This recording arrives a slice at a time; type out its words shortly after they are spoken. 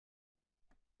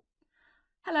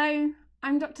Hello,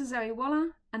 I'm Dr. Zoe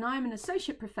Waller and I'm an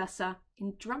Associate Professor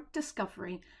in Drug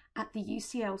Discovery at the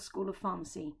UCL School of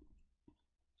Pharmacy.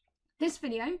 This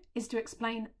video is to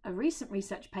explain a recent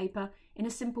research paper in a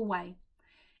simple way.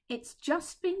 It's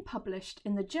just been published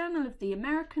in the Journal of the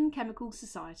American Chemical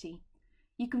Society.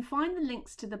 You can find the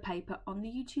links to the paper on the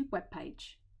YouTube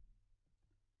webpage.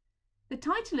 The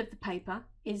title of the paper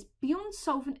is Beyond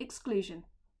Solvent Exclusion,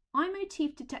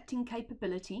 i-Motif Detecting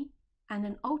Capability and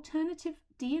an Alternative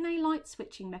DNA Light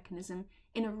Switching Mechanism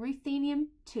in a Ruthenium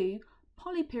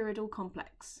Polypyridyl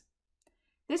Complex.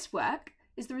 This work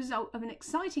is the result of an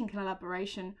exciting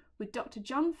collaboration with Dr.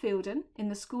 John Fielden in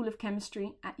the School of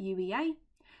Chemistry at UEA.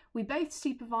 We both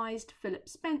supervised Philip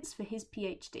Spence for his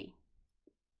PhD.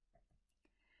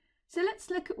 So let's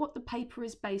look at what the paper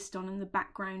is based on and the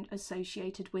background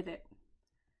associated with it.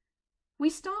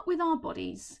 We start with our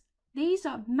bodies. These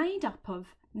are made up of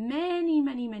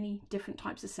many different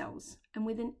types of cells, and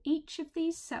within each of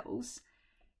these cells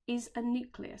is a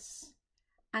nucleus,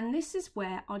 and this is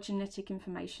where our genetic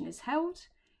information is held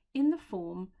in the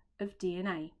form of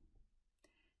DNA.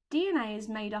 DNA is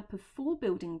made up of 4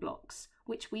 building blocks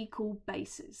which we call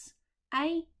bases,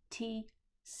 A, T,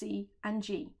 C and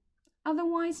G,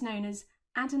 otherwise known as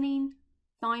adenine,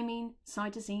 thymine,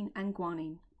 cytosine and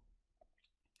guanine.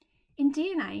 In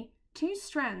DNA, 2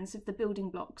 strands of the building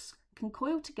blocks can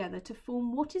coil together to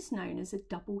form what is known as a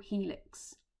double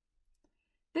helix.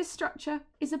 This structure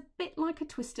is a bit like a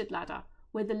twisted ladder,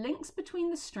 where the links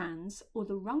between the strands or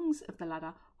the rungs of the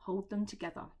ladder hold them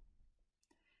together.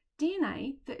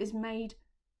 DNA that is made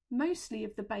mostly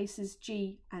of the bases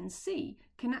G and C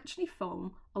can actually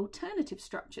form alternative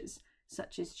structures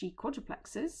such as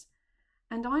G-quadruplexes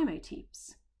and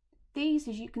i-Motifs. These,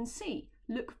 as you can see,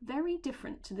 look very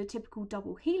different to the typical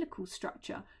double helical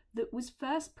structure that was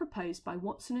first proposed by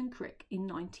Watson and Crick in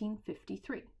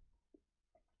 1953.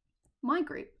 My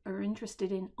group are interested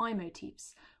in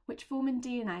i-Motifs, which form in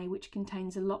DNA which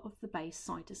contains a lot of the base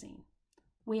cytosine.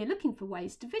 We are looking for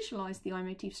ways to visualise the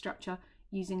i-Motif structure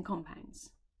using compounds.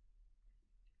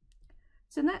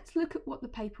 So let's look at what the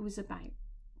paper was about.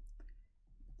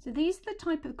 So these are the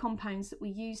type of compounds that we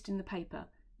used in the paper.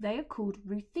 They are called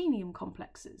Ruthenium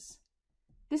Complexes.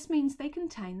 This means they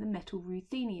contain the metal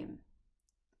ruthenium,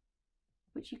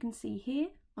 which you can see here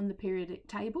on the periodic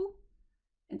table.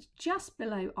 It's just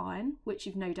below iron, which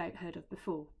you've no doubt heard of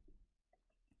before.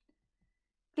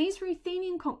 These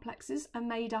ruthenium complexes are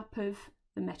made up of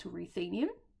the metal ruthenium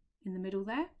in the middle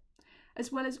there,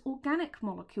 as well as organic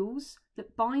molecules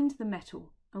that bind the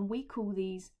metal, and we call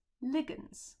these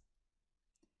ligands.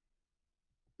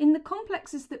 In the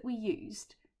complexes that we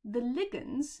used, the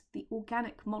ligands, the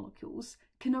organic molecules,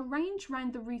 can arrange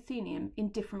around the ruthenium in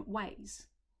different ways.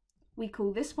 We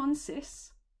call this one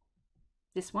cis,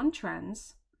 this one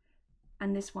trans,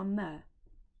 and this one mer.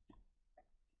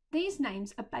 These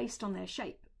names are based on their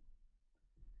shape.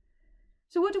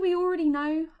 So what do we already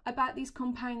know about these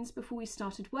compounds before we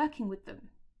started working with them?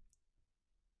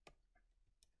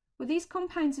 Well, these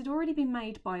compounds had already been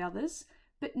made by others,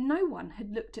 but no one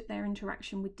had looked at their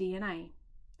interaction with DNA.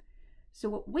 So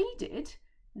what we did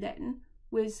then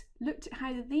was looked at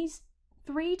how these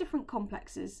 3 different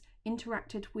complexes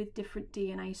interacted with different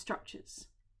DNA structures.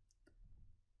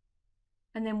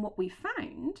 And then what we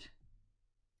found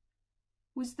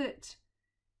was that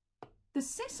the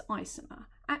cis isomer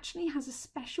actually has a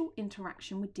special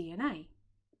interaction with DNA.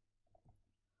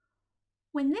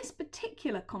 When this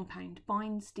particular compound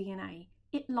binds DNA,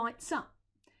 it lights up.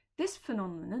 This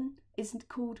phenomenon is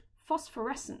called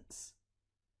phosphorescence.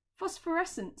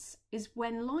 Phosphorescence is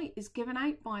when light is given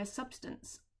out by a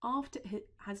substance after it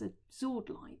has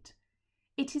absorbed light.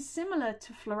 It is similar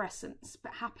to fluorescence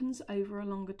but happens over a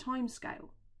longer time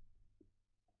scale.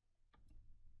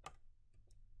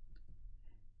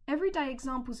 Everyday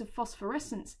examples of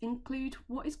phosphorescence include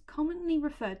what is commonly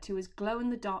referred to as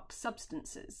glow-in-the-dark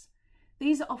substances.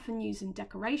 These are often used in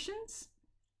decorations,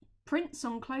 prints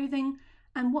on clothing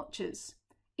and watches.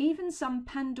 Even some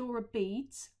Pandora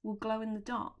beads will glow in the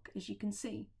dark, as you can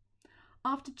see.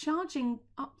 After charging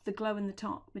up the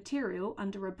glow-in-the-dark material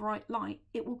under a bright light,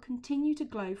 it will continue to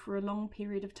glow for a long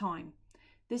period of time.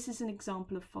 This is an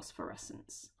example of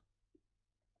phosphorescence.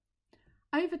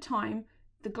 Over time,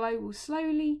 the glow will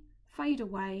slowly fade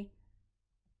away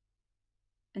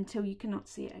until you cannot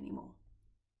see it anymore.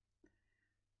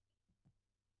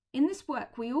 In this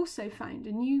work, we also found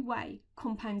a new way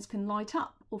compounds can light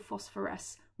up or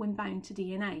phosphoresce when bound to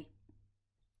DNA.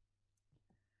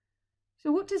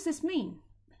 So what does this mean?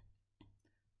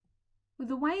 Well,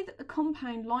 the way that the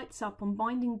compound lights up on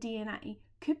binding DNA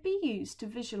could be used to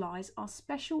visualise our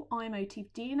special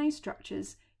i-Motif DNA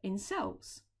structures in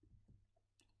cells.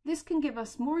 This can give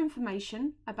us more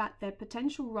information about their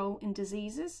potential role in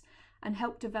diseases and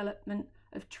help development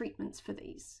of treatments for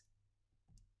these.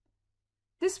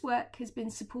 This work has been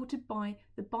supported by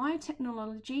the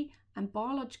Biotechnology and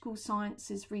Biological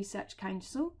Sciences Research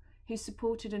Council, who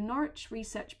supported a Norwich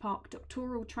Research Park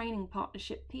Doctoral Training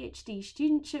Partnership PhD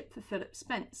studentship for Philip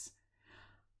Spence.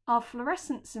 Our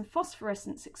fluorescence and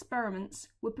phosphorescence experiments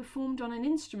were performed on an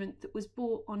instrument that was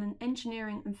bought on an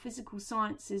Engineering and Physical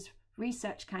Sciences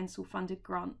Research Council funded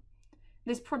grant.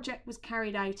 This project was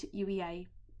carried out at UEA.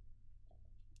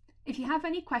 If you have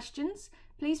any questions,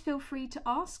 please feel free to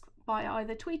ask by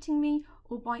either tweeting me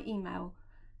or by email.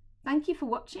 Thank you for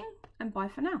watching, and bye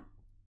for now.